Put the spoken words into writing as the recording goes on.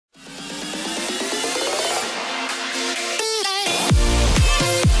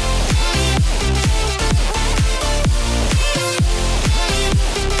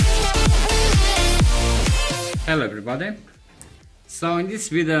Hello everybody. So in this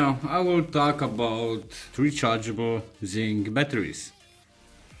video I will talk about rechargeable zinc batteries.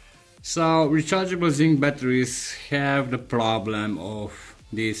 So rechargeable zinc batteries have the problem of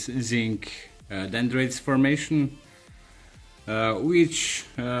this zinc dendrites formation,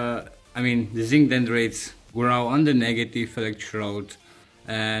 the zinc dendrites grow on the negative electrode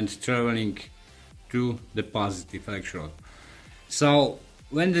and traveling to the positive electrode. So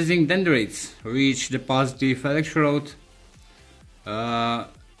when the zinc dendrites reach the positive electrode, the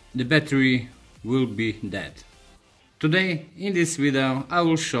battery will be dead. Today in this video I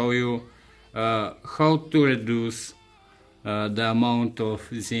will show you how to reduce the amount of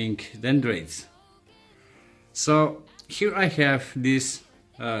zinc dendrites. So here I have this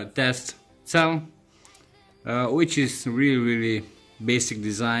test cell, which is really basic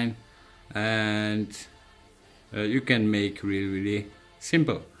design, and you can make really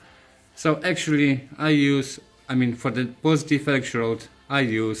simple. So actually for the positive electrode I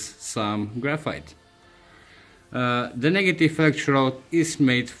use some graphite. The negative electrode is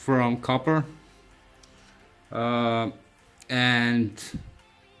made from copper, and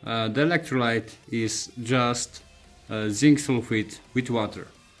the electrolyte is just zinc sulfate with water.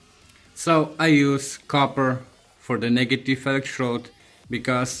 So I use copper for the negative electrode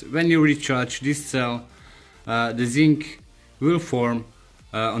because when you recharge this cell, the zinc will form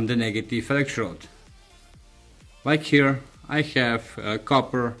on the negative electrode. Like here I have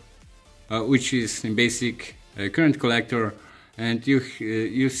copper, which is in basic current collector, and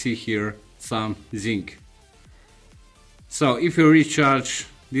you see here some zinc. So if you recharge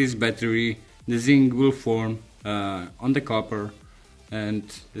this battery, the zinc will form on the copper, and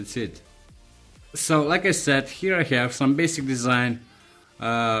that's it. So like I said, here I have some basic design: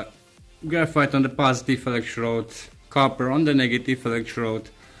 graphite on the positive electrode, copper on the negative electrode,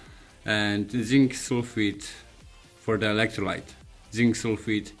 and zinc sulfate for the electrolyte, zinc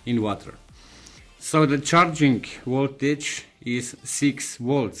sulfate in water. So the charging voltage is 6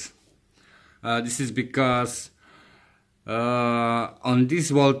 volts. This is because on this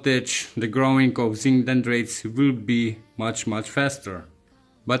voltage the growing of zinc dendrites will be much faster.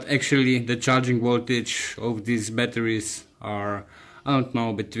 But actually the charging voltage of these batteries are, I don't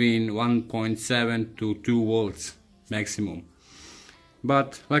know, between 1.7 to 2 volts maximum.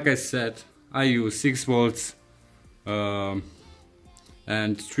 But like I said, I use 6 volts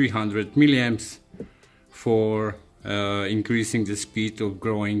and 300 milliamps for increasing the speed of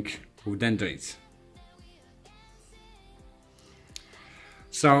growing of dendrites.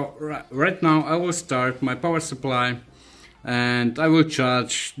 So right now I will start my power supply, and I will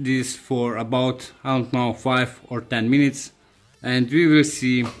charge this for about, I don't know, 5 or 10 minutes, and we will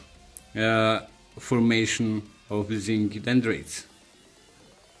see formation of zinc dendrites.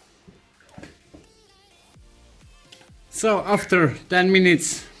 So after 10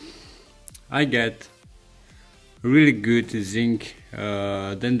 minutes I get really good zinc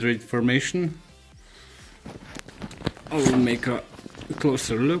dendrite formation. I will make a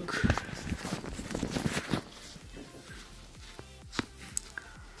closer look.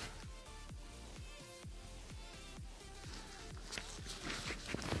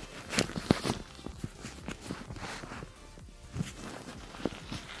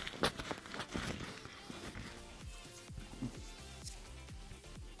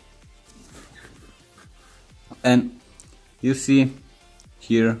 And you see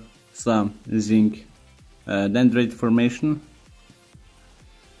here some zinc dendrite formation.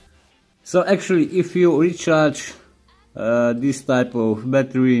 So actually, if you recharge this type of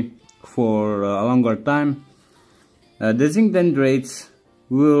battery for a longer time, the zinc dendrites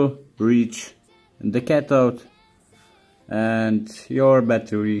will reach the cathode and your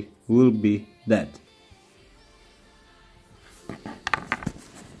battery will be dead.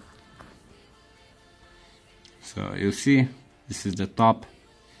 So you see, this is the top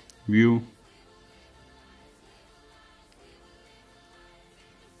view.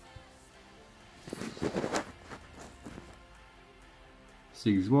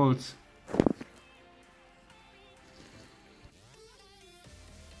 Six volts.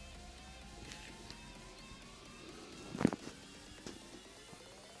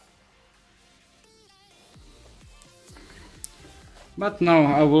 But now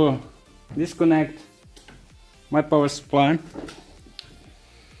I will disconnect my power supply.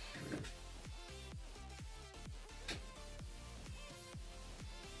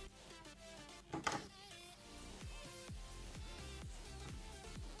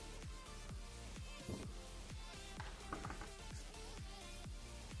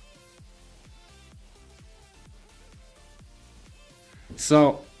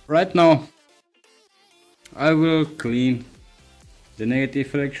 So right now I I will clean the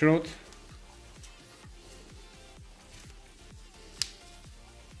negative electrode.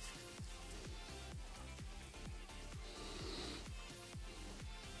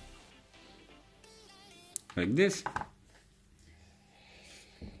 Like this.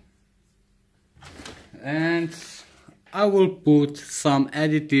 And I will put some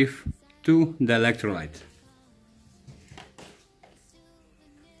additive to the electrolyte.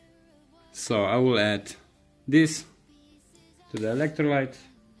 So I will add this to the electrolyte.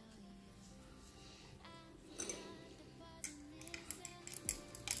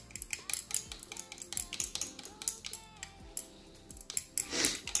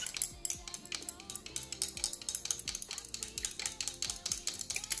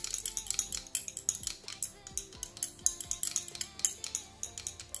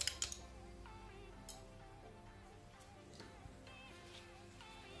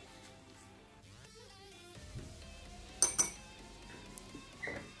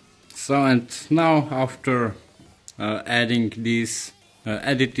 So, and now after adding this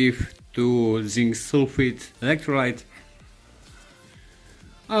additive to zinc sulfide electrolyte,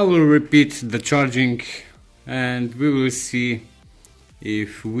 I will repeat the charging and we will see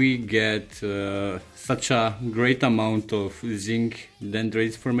if we get such a great amount of zinc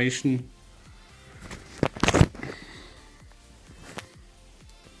dendrites formation.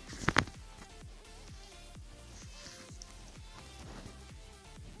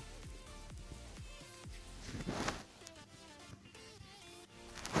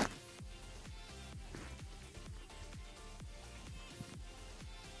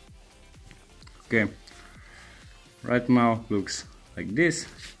 Okay, right now looks like this,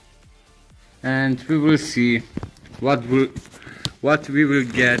 and we will see what we will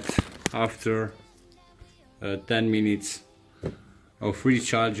get after 10 minutes of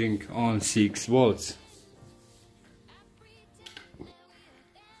recharging on 6 volts.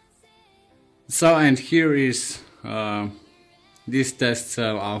 So, and here is this test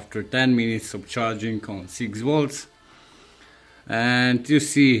cell after 10 minutes of charging on 6 volts, and you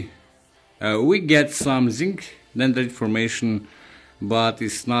see we get some zinc dendrite formation, but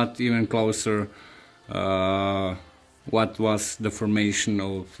it's not even closer what was the formation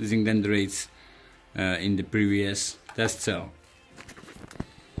of zinc dendrites in the previous test cell.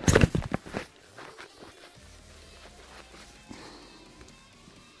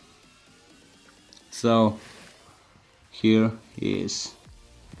 So here is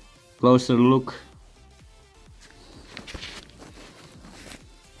closer look.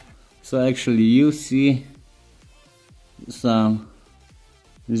 So actually you see some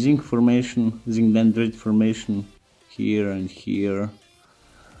zinc formation, zinc dendrite formation here and here,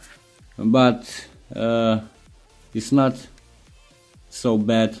 but it's not so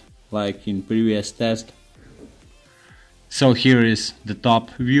bad like in previous test. So here is the top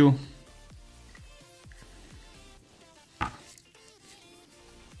view.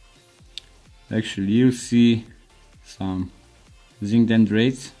 Actually you see some zinc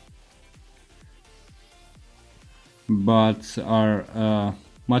dendrites, but are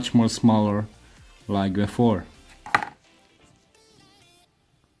much more smaller like before.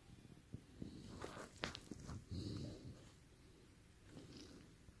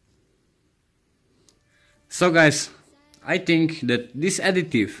 So guys, I think that this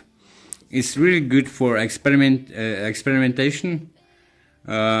additive is really good for experimentation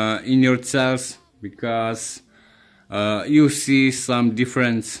in your cells, because you see some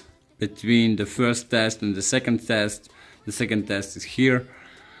difference between the first test and the second test. The second test is here,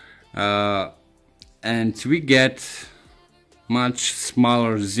 and we get much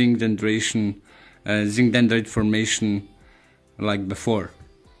smaller zinc dendrite formation like before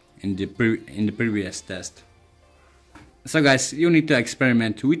in the previous test. So guys, you need to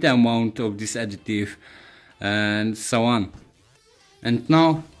experiment with the amount of this additive and so on. And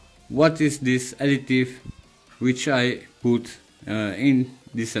now, what is this additive which I put in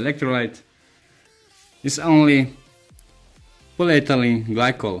this electrolyte? Is only polyethylene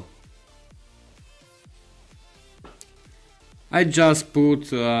glycol. I just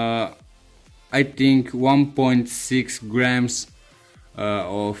put I think 1.6 grams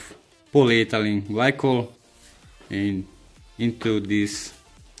of polyethylene glycol into this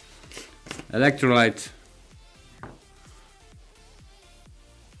electrolyte.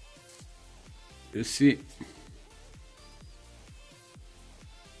 You see,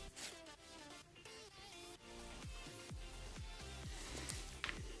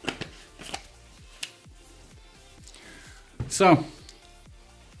 so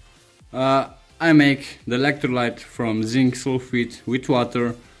I make the electrolyte from zinc sulfide with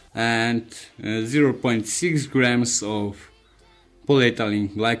water and 0.6 grams of polyethylene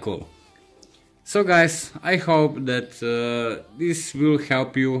glycol. So guys, I hope that this will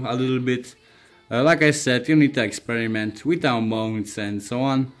help you a little bit. Like I said, you need to experiment with amounts and so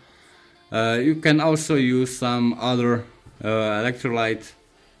on. You can also use some other electrolyte.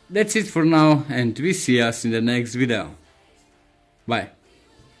 That's it for now, and we see us in the next video. Bye.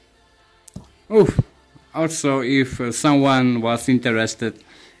 Oof. Also, if someone was interested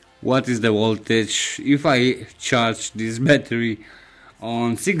what is the voltage if I charge this battery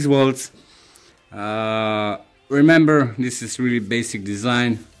on 6 volts, remember, this is really basic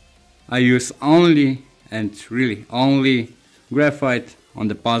design. I use only and really only graphite on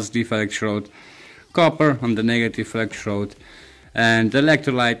the positive electrode, copper on the negative electrode, and the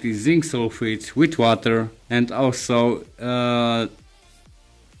electrolyte is zinc sulfate with water, and also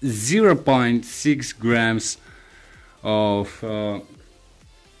 0.6 grams of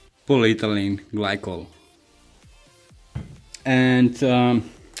polyethylene glycol. And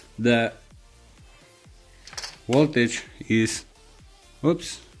the voltage is,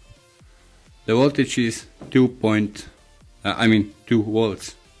 the voltage is 2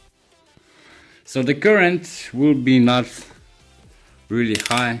 volts. So the current will be not really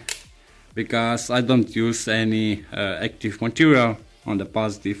high because I don't use any active material on the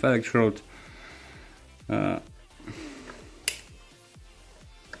positive electrode.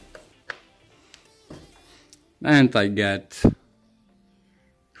 And I get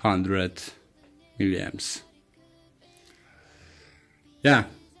 100 milliamps. Yeah.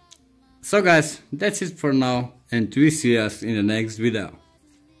 So guys, that's it for now, and we see us in the next video.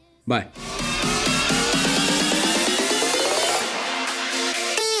 Bye.